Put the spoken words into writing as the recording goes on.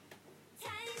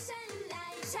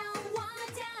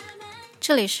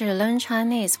这里是 Learn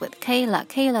Chinese with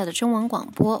Kayla 的中文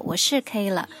广播，我是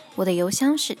Kayla， 我的邮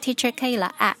箱是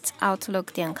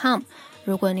teacherkayla@outlook.com。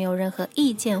如果你有任何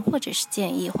意见或者是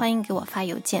建议，欢迎给我发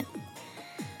邮件。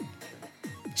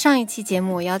上一期节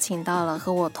目我邀请到了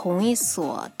和我同一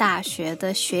所大学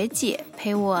的学姐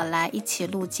陪我来一起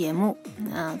录节目，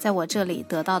在我这里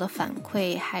得到的反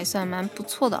馈还算蛮不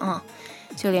错的啊，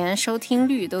就连收听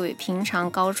率都比平常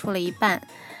高出了一半。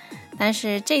但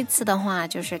是这次的话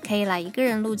就是 Kayla 一个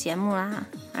人录节目啦，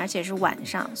而且是晚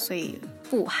上，所以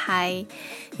不嗨，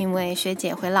因为学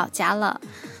姐回老家了，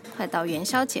快到元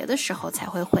宵节的时候才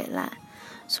会回来。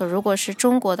所以如果是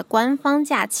中国的官方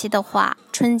假期的话，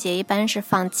春节一般是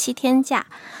放7天假，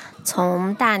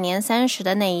从大年30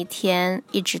的那一天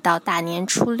一直到大年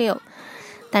初6。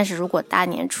但是如果大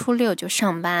年初6就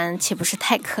上班，岂不是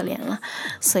太可怜了？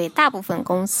所以大部分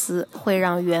公司会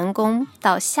让员工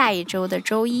到下一周的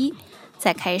周一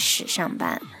再开始上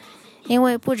班，因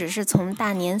为不只是从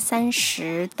大年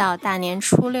30到大年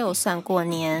初6算过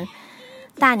年，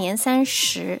大年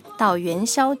30到元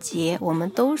宵节我们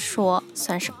都说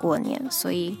算是过年，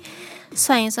所以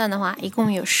算一算的话一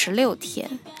共有16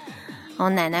天。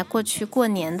奶奶过去过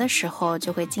年的时候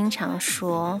就会经常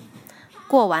说，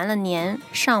过完了年，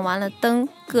上完了灯，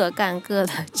各干各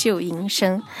的旧营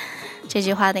生。这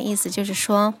句话的意思就是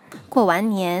说，过完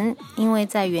年，因为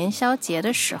在元宵节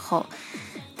的时候，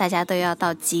大家都要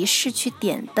到集市去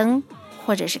点灯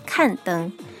或者是看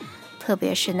灯，特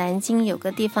别是南京有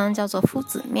个地方叫做夫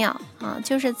子庙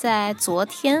就是在昨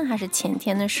天还是前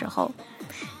天的时候，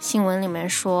新闻里面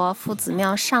说夫子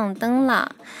庙上灯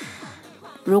了。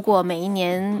如果每一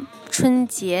年春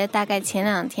节大概前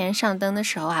2天上灯的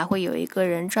时候，还会有一个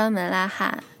人专门来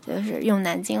喊，就是用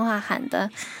南京话喊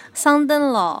的上灯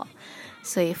了。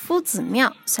所以夫子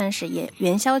庙算是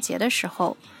元宵节的时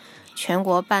候全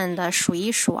国办的数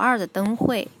1数2的灯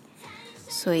会，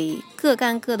所以各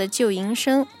干各的旧营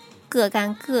生，各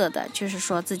干各的就是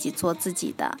说自己做自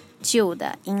己的旧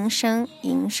的营生，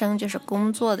营生就是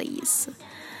工作的意思，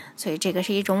所以这个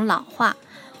是一种老话，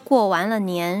过完了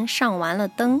年，上完了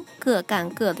灯，各干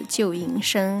各的旧营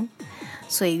生。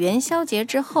所以元宵节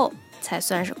之后才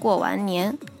算是过完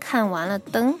年，看完了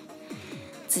灯，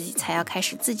自己才要开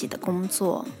始自己的工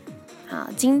作。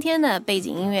今天的背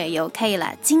景音乐由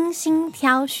Kayla 精心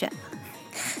挑选，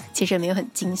其实没有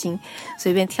很精心，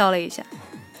随便挑了一下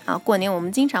过年我们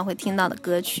经常会听到的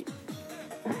歌曲。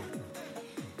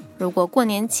如果过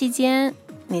年期间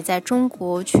你在中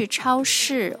国去超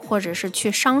市或者是去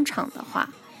商场的话，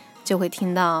就会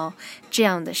听到这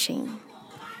样的声音。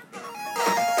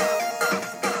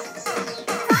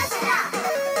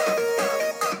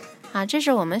这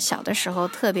是我们小的时候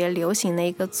特别流行的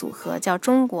一个组合，叫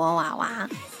中国娃娃。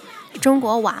中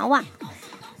国娃娃，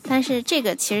但是这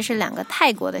个其实是2个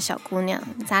泰国的小姑娘，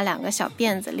扎2个小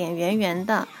辫子，脸圆圆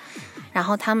的，然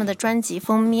后他们的专辑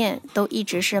封面都一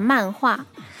直是漫画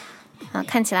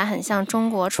看起来很像中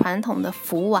国传统的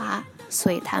福娃，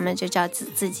所以他们就叫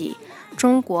自己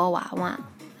中国娃娃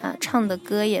唱的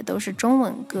歌也都是中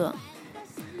文歌。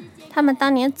他们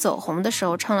当年走红的时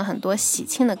候唱了很多喜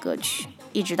庆的歌曲，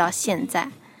一直到现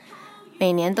在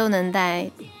每年都能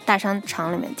在大商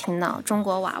场里面听到中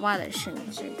国娃娃的声音，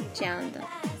是这样的。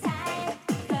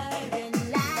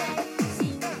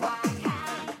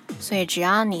所以只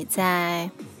要你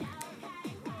在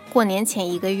过年前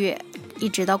1个月一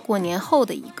直到过年后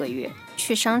的1个月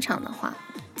去商场的话，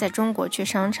在中国去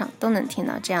商场都能听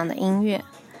到这样的音乐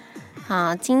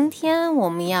今天我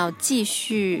们要继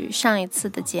续上一次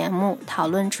的节目，讨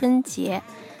论春节，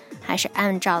还是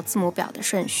按照字母表的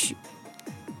顺序。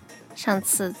上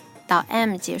次到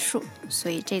M 结束，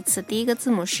所以这次第一个字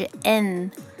母是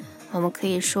N。 我们可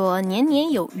以说年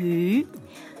年有余，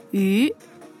余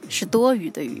是多余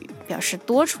的余，表示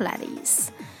多出来的意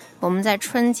思。我们在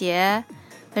春节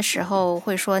的时候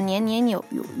会说年年有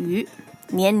余，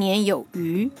年年有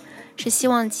余是希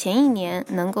望前一年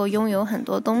能够拥有很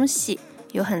多东西，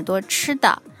有很多吃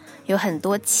的，有很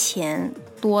多钱，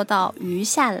多到余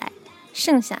下来，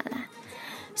剩下来。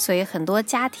所以很多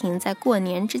家庭在过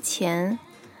年之前，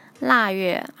腊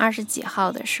月20几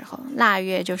号的时候，腊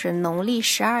月就是农历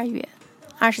12月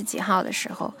20几号的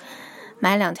时候，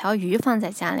买2条鱼放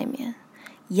在家里面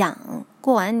养，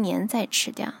过完年再吃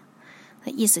掉。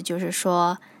意思就是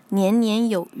说年年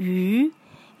有余，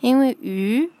因为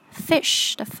鱼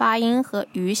fish 的发音和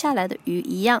余下来的余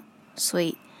一样，所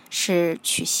以是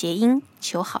取谐音，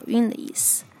求好运的意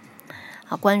思。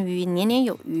关于年年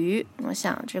有余，我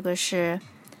想这个是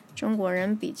中国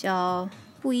人比较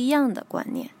不一样的观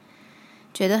念，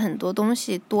觉得很多东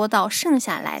西多到剩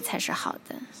下来才是好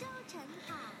的。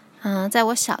在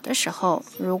我小的时候，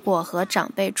如果和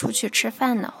长辈出去吃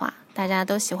饭的话，大家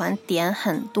都喜欢点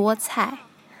很多菜，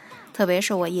特别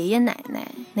是我爷爷奶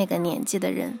奶那个年纪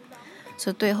的人，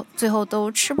所以最后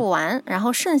都吃不完，然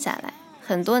后剩下来。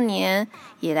很多年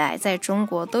以来，在中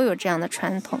国都有这样的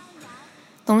传统，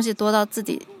东西多到自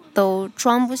己都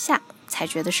装不下，才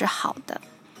觉得是好的。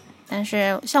但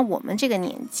是像我们这个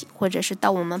年纪，或者是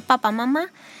到我们爸爸妈妈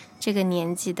这个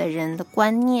年纪的人的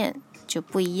观念就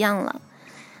不一样了。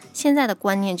现在的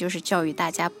观念就是教育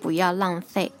大家不要浪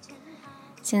费。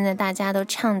现在大家都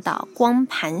倡导光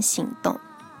盘行动，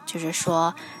就是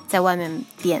说在外面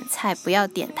点菜不要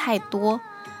点太多，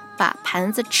把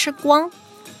盘子吃光，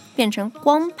变成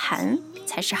光盘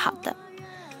才是好的。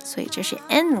所以这是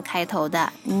N 开头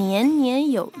的年年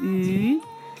有余，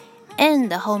 N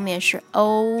的后面是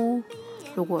O。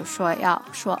 如果说要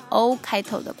说 O 开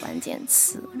头的关键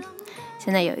词，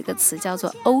现在有一个词叫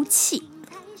做欧气。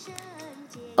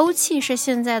欧气是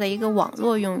现在的一个网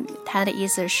络用语，它的意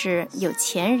思是有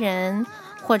钱人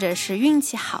或者是运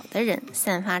气好的人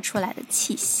散发出来的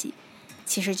气息，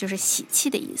其实就是喜气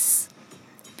的意思。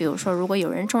比如说如果有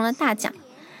人中了大奖，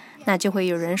那就会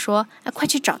有人说快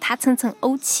去找他蹭蹭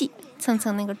欧气，蹭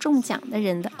蹭那个中奖的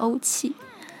人的欧气，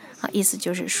意思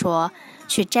就是说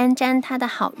去沾沾他的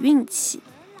好运气。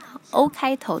欧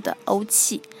开头的欧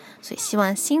气，所以希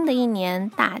望新的一年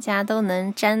大家都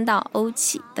能沾到欧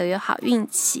气，都有好运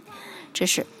气。这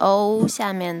是 O，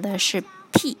 下面的是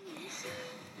P。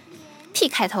 P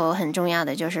开头很重要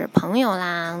的就是朋友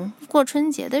啦。过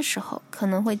春节的时候可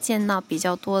能会见到比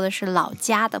较多的是老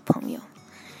家的朋友，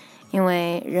因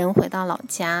为人回到老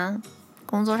家，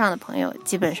工作上的朋友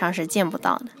基本上是见不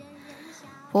到的。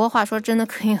不过话说真的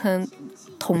可以和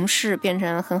同事变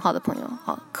成很好的朋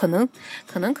友，可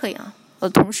能可以啊。我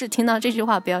同事听到这句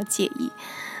话不要介意，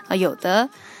有的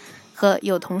和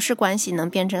有同事关系能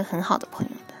变成很好的朋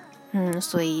友的。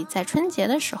所以在春节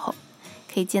的时候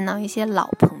可以见到一些老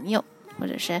朋友，或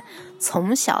者是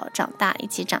从小长大一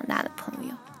起长大的朋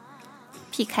友。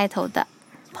 P 开头的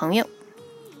朋友。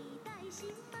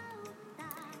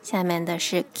下面的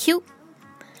是 Q，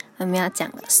 我们要讲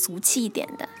个俗气一点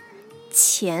的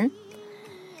钱。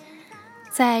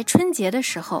在春节的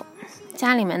时候，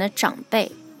家里面的长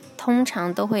辈通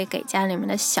常都会给家里面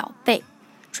的小辈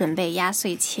准备压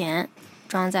岁钱，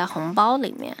装在红包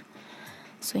里面。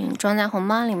所以你装在红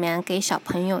包里面给小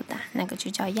朋友的那个就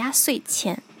叫压岁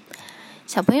钱。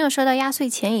小朋友收到压岁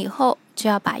钱以后，就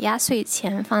要把压岁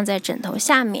钱放在枕头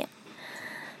下面。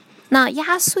那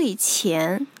压岁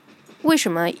钱，为什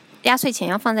么压岁钱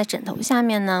要放在枕头下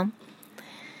面呢？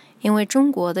因为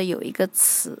中国的有一个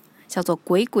词叫做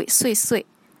鬼鬼祟祟，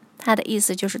它的意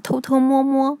思就是偷偷摸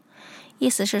摸，意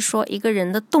思是说一个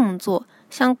人的动作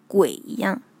像鬼一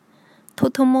样，偷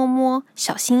偷摸摸，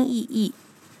小心翼翼。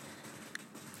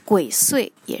鬼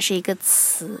祟也是一个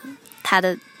词，它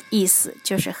的意思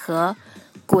就是和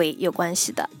鬼有关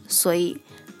系的。所以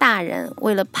大人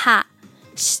为了怕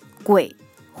鬼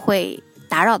会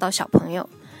打扰到小朋友，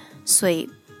所以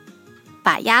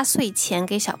把压岁钱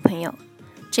给小朋友。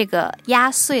这个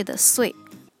压岁的岁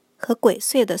和鬼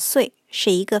祟的祟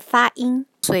是一个发音，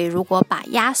所以如果把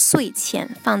压岁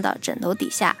钱放到枕头底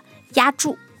下压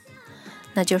住，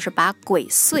那就是把鬼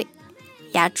祟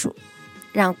压住，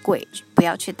让鬼不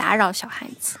要去打扰小孩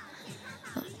子。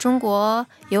中国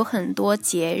有很多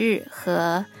节日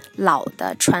和老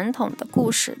的传统的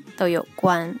故事都有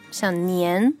关，像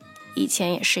年以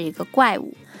前也是一个怪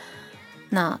物，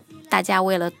那大家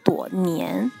为了躲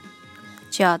年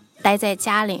就要待在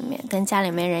家里面，跟家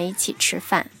里面人一起吃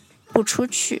饭，不出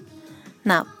去。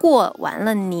那过完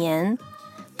了年，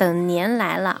等年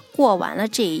来了，过完了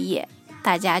这一夜，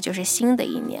大家就是新的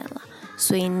一年了。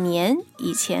所以年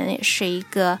以前也是一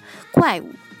个怪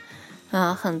物，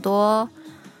很多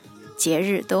节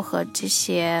日都和这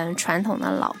些传统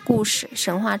的老故事、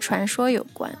神话传说有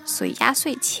关，所以压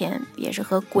岁钱也是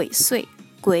和鬼祟、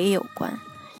鬼有关。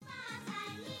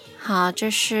好，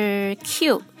这是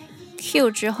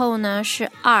Q 之后呢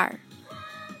是 R。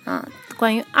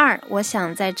关于 R， 我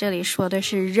想在这里说的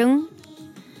是扔。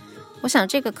我想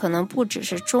这个可能不只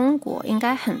是中国，应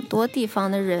该很多地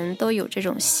方的人都有这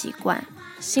种习惯。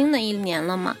新的一年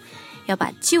了嘛，要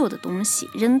把旧的东西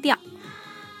扔掉。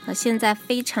现在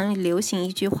非常流行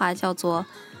一句话叫做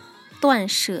断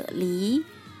舍离，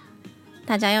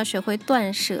大家要学会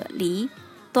断舍离。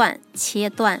断切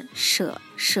断，舍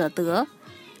得，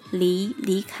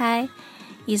离开，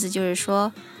意思就是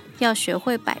说要学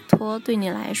会摆脱对你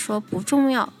来说不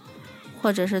重要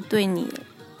或者是对你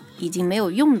已经没有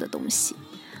用的东西。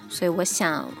所以我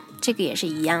想这个也是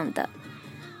一样的，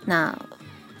那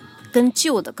跟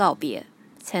旧的告别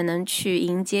才能去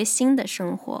迎接新的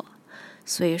生活。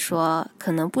所以说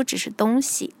可能不只是东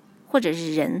西，或者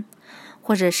是人，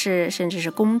或者是甚至是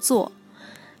工作，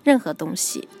任何东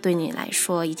西对你来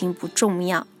说已经不重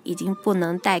要，已经不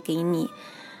能带给你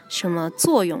什么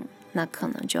作用，那可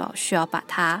能就需要把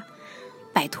它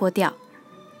摆脱掉。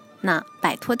那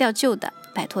摆脱掉旧的，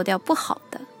摆脱掉不好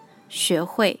的，学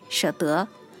会舍得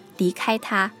离开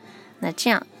它，那这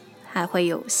样还会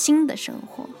有新的生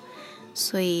活。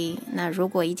所以那如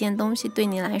果一件东西对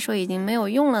你来说已经没有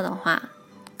用了的话，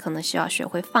可能需要学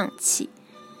会放弃。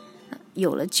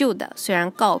有了旧的，虽然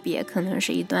告别可能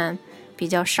是一段比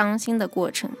较伤心的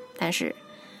过程，但是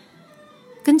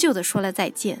跟旧的说了再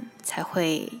见，才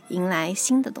会迎来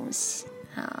新的东西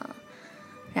啊。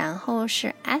然后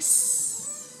是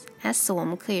S 我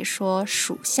们可以说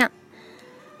属相。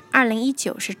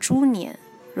2019是猪年，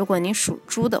如果你属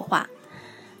猪的话，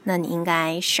那你应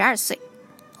该12岁，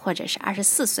或者是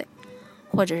24岁，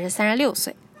或者是36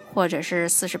岁，或者是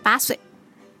48岁。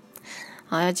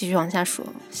好，要继续往下数，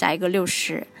下一个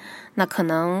60，那可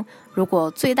能如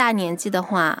果最大年纪的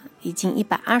话，已经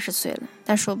120岁了，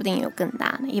但说不定有更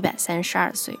大的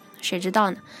132岁，谁知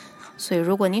道呢？所以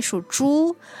如果你属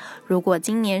猪，如果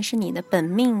今年是你的本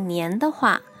命年的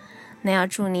话，那要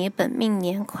祝你本命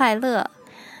年快乐。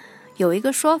有一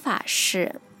个说法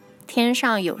是，天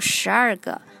上有12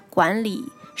个管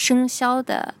理生肖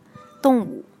的动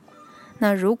物，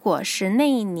那如果是那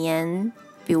一年，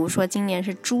比如说今年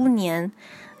是猪年，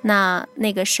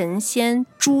那个神仙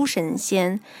猪神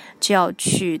仙就要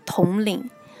去统领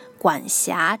管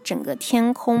辖整个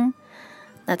天空，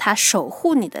那他守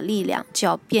护你的力量就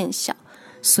要变小，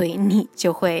所以你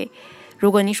就会，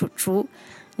如果你属猪，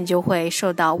你就会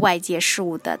受到外界事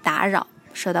物的打扰，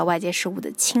受到外界事物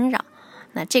的侵扰，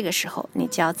那这个时候你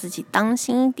就要自己当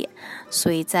心一点。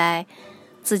所以在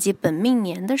自己本命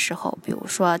年的时候，比如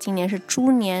说今年是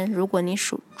猪年，如果你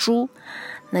属猪，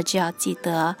那就要记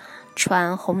得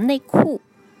穿红内裤，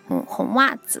红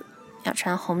袜子，要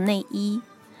穿红内衣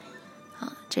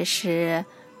啊。这是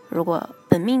如果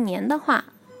本命年的话，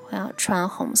我要穿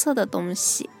红色的东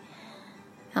西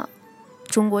啊。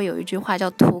中国有一句话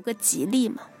叫图个吉利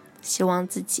嘛，希望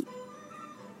自己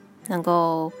能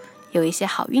够有一些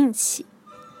好运气。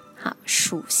好，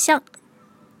属相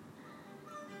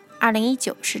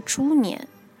2019是猪年，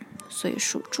所以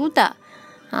属猪的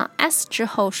S 之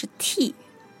后是 T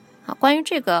啊。关于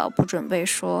这个不准备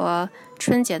说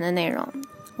春节的内容，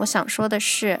我想说的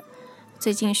是，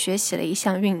最近学习了一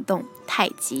项运动，太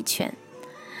极拳。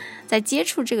在接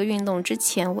触这个运动之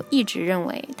前，我一直认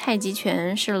为太极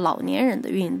拳是老年人的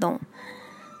运动，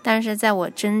但是在我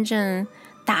真正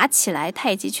打起来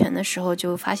太极拳的时候，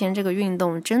就发现这个运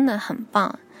动真的很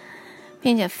棒，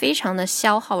并且非常的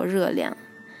消耗热量。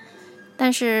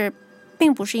但是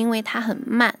并不是因为它很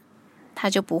慢，它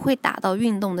就不会达到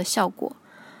运动的效果，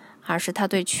而是它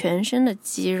对全身的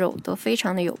肌肉都非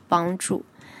常的有帮助。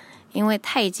因为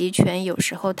太极拳有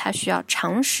时候它需要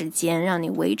长时间让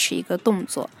你维持一个动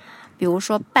作，比如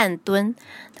说半蹲，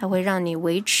它会让你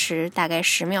维持大概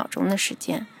10秒钟的时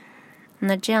间。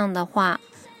那这样的话，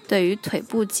对于腿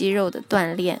部肌肉的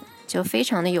锻炼就非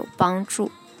常的有帮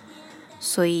助。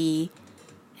所以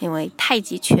因为太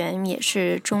极拳也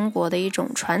是中国的一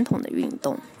种传统的运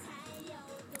动。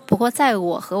不过在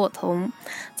我和我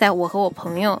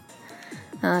朋友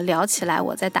聊起来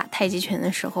我在打太极拳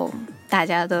的时候，大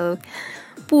家都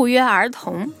不约而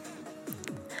同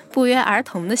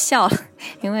的笑了。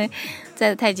因为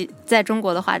在中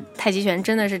国的话，太极拳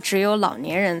真的是只有老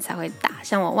年人才会打，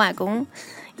像我外公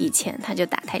以前他就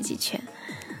打太极拳，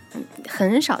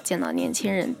很少见到年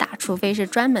轻人打，除非是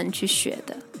专门去学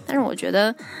的。但是我觉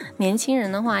得年轻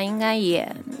人的话，应该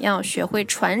也要学会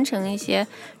传承一些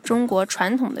中国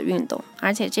传统的运动，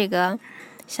而且这个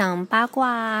像八卦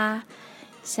啊，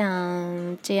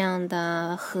像这样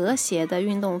的和谐的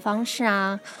运动方式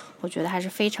啊，我觉得还是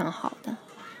非常好的，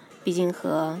毕竟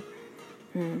和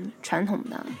传统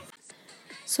的，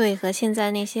所以和现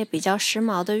在那些比较时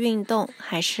髦的运动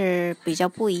还是比较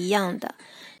不一样的。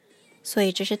所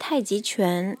以这是太极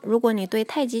拳，如果你对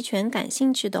太极拳感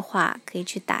兴趣的话，可以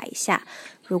去打一下。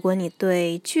如果你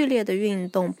对剧烈的运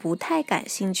动不太感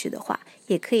兴趣的话，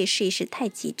也可以试一试太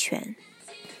极拳。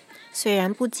虽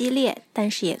然不激烈，但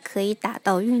是也可以达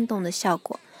到运动的效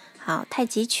果。好，太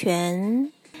极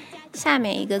拳下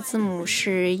面一个字母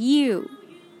是 U，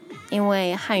 因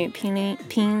为汉语拼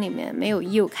音里面没有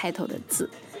U 开头的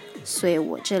字，所以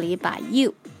我这里把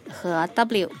U 和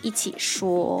W 一起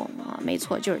说没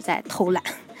错，就是在偷懒。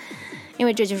因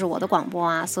为这就是我的广播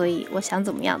啊，所以我想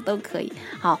怎么样都可以。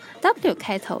好， W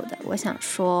开头的，我想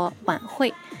说晚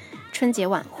会，春节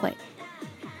晚会。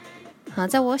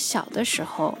在我小的时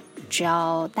候，只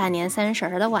要大年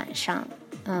30的晚上，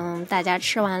大家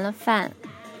吃完了饭，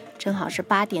正好是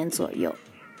8点左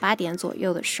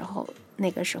右的时候，那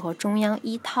个时候中央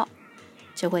1套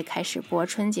就会开始播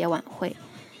春节晚会。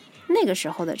那个时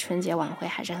候的春节晚会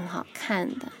还是很好看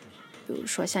的，比如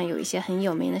说像有一些很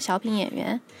有名的小品演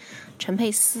员，陈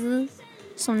佩斯、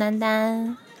宋丹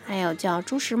丹，还有叫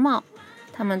朱时茂，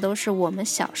他们都是我们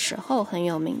小时候很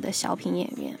有名的小品演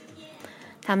员。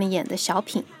他们演的小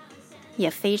品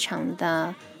也非常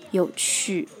的有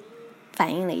趣，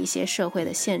反映了一些社会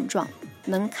的现状，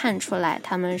能看出来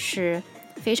他们是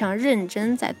非常认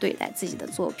真在对待自己的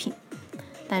作品。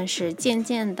但是渐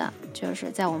渐的，就是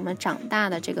在我们长大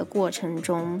的这个过程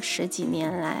中，10几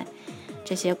年来，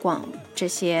这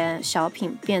些小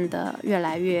品变得越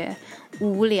来越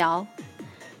无聊，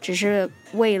只是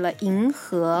为了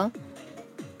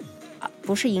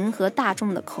不是迎合大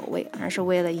众的口味，而是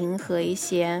为了迎合一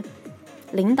些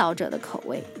领导者的口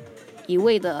味，一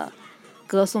味的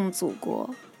歌颂祖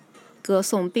国，歌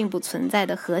颂并不存在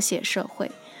的和谐社会。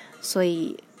所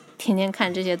以天天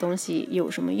看这些东西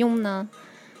有什么用呢？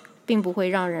并不会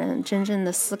让人真正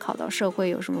的思考到社会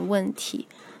有什么问题，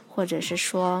或者是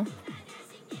说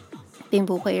并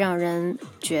不会让人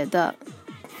觉得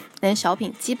连小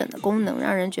品基本的功能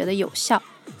让人觉得有效，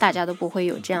大家都不会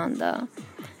有这样的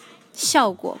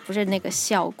效果，不是那个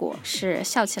效果，是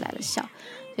笑起来的笑，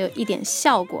就一点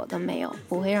效果都没有，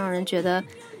不会让人觉得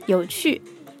有趣，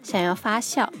想要发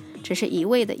笑，只是一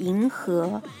味的迎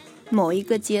合某一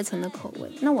个阶层的口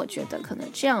味。那我觉得可能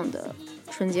这样的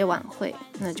春节晚会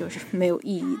那就是没有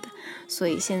意义的。所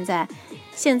以现在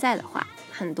的话，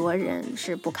很多人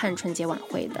是不看春节晚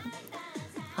会的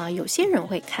有些人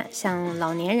会看，像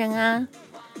老年人啊，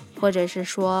或者是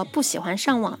说不喜欢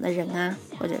上网的人啊，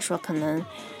或者说可能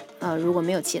如果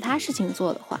没有其他事情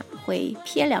做的话，会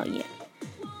瞥2眼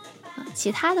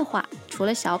其他的话，除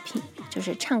了小品就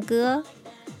是唱歌，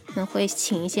会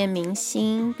请一些明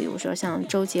星，比如说像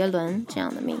周杰伦这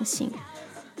样的明星，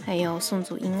还有宋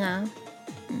祖英啊。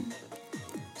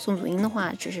宋祖英的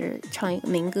话只是唱一个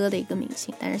民歌的一个明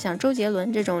星，但是像周杰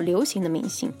伦这种流行的明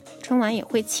星，春晚也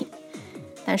会请，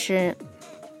但是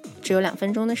只有2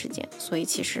分钟的时间，所以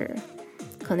其实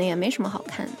可能也没什么好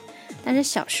看的。但是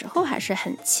小时候还是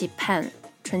很期盼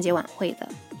春节晚会的，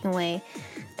因为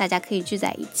大家可以聚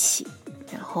在一起，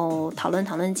然后讨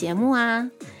论节目啊，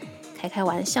开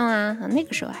玩笑啊，那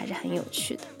个时候还是很有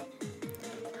趣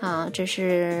的。这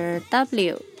是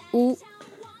W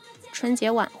春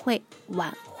节晚会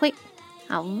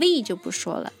V 就不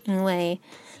说了，因为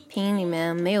拼音里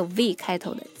面没有 V 开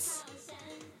头的词。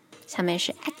下面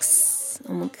是 X，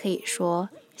 我们可以说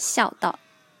孝道。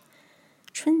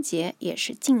春节也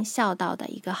是尽孝道的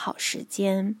一个好时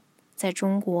间。在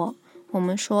中国，我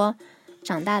们说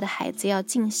长大的孩子要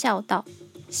尽孝道，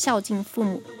孝敬父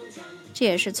母，这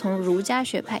也是从儒家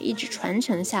学派一直传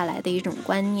承下来的一种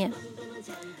观念。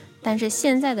但是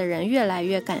现在的人越来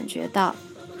越感觉到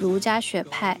儒家学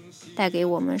派带给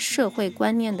我们社会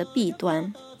观念的弊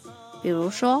端，比如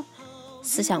说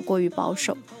思想过于保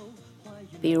守，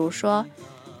比如说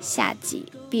下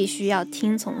级必须要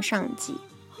听从上级，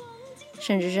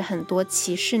甚至是很多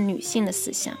歧视女性的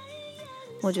思想。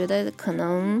我觉得可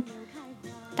能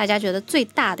大家觉得最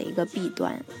大的一个弊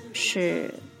端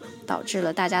是导致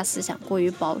了大家思想过于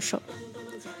保守，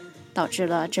导致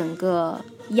了整个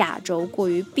亚洲过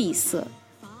于闭塞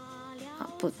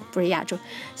不是亚洲，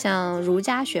像儒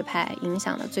家学派影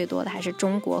响的最多的还是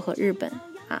中国和日本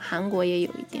韩国也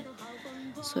有一点，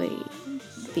所以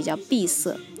比较闭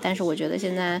塞。但是我觉得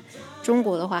现在中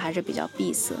国的话还是比较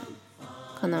闭塞，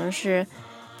可能是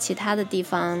其他的地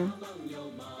方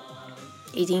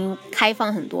已经开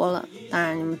放很多了，当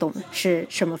然你们懂是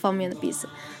什么方面的闭塞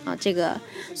这个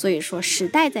所以说时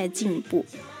代在进步，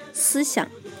思想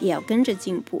也要跟着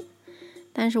进步。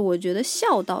但是我觉得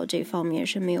孝道这方面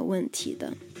是没有问题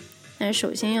的，但是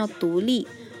首先要独立。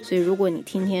所以如果你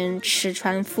天天吃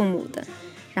穿父母的，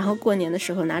然后过年的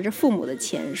时候拿着父母的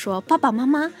钱说爸爸妈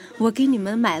妈我给你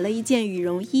们买了一件羽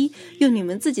绒衣，用你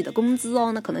们自己的工资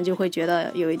那可能就会觉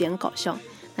得有一点搞笑。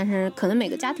但是可能每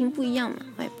个家庭不一样嘛，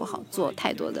我也不好做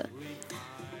太多的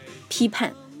批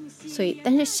判。所以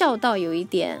但是孝道有一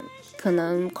点，可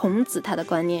能孔子他的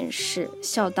观念是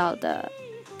孝道的，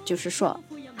就是说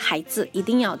孩子一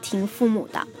定要听父母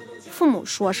的，父母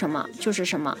说什么就是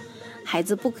什么，孩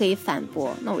子不可以反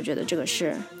驳。那我觉得这个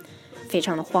是非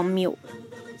常的荒谬，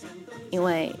因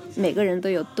为每个人都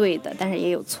有对的，但是也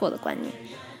有错的观念。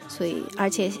所以而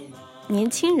且年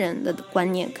轻人的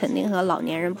观念肯定和老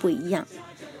年人不一样，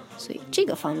所以这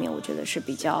个方面我觉得是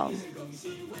比较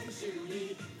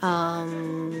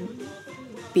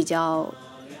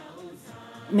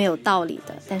没有道理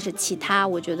的，但是其他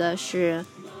我觉得是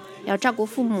要照顾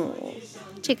父母，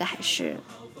这个还是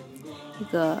一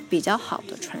个比较好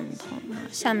的传统啊。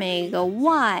下面一个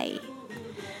why，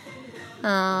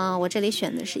 我这里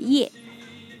选的是夜，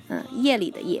夜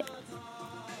里的夜。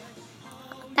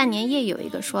大年夜有一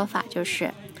个说法，就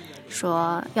是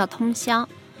说要通宵，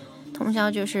通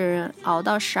宵就是熬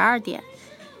到12点，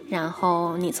然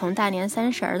后你从大年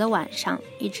30的晚上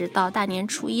一直到大年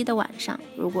初一的晚上，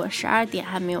如果12点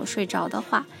还没有睡着的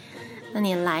话，那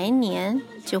你来年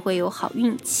就会有好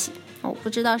运气。我不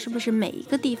知道是不是每一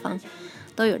个地方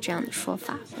都有这样的说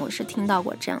法，我是听到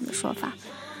过这样的说法，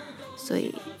所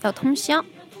以要通宵，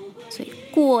所以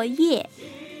过夜。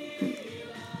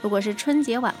如果是春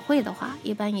节晚会的话，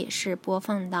一般也是播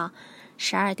放到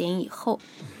12点以后，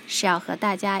是要和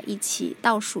大家一起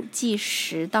倒数计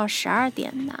时到12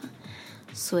点的。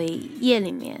所以夜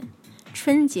里面，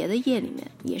春节的夜里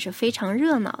面也是非常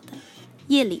热闹的。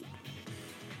夜里，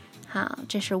好，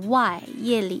这是 Y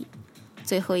夜里。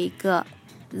最后一个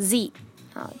Z，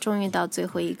 终于到最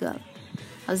后一个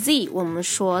了。Z 我们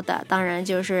说的当然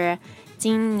就是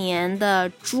今年的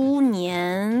猪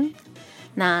年。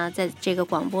那在这个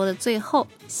广播的最后，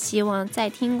希望在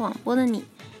听广播的你，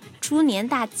猪年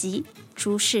大吉，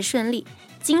诸事顺利，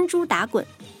金猪打滚，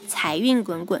财运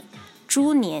滚滚，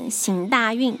猪年行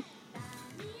大运。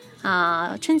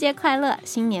春节快乐，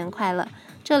新年快乐！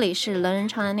这里是 Learn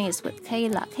Chinese with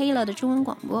Kayla 的中文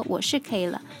广播，我是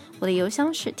Kayla， 我的邮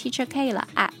箱是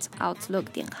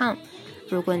teacherkayla@outlook.com。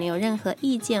如果你有任何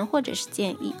意见或者是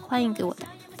建议，欢迎给我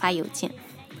发邮件。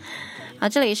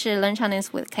这里是 Learn Chinese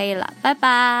with Kayla， 拜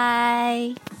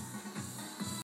拜。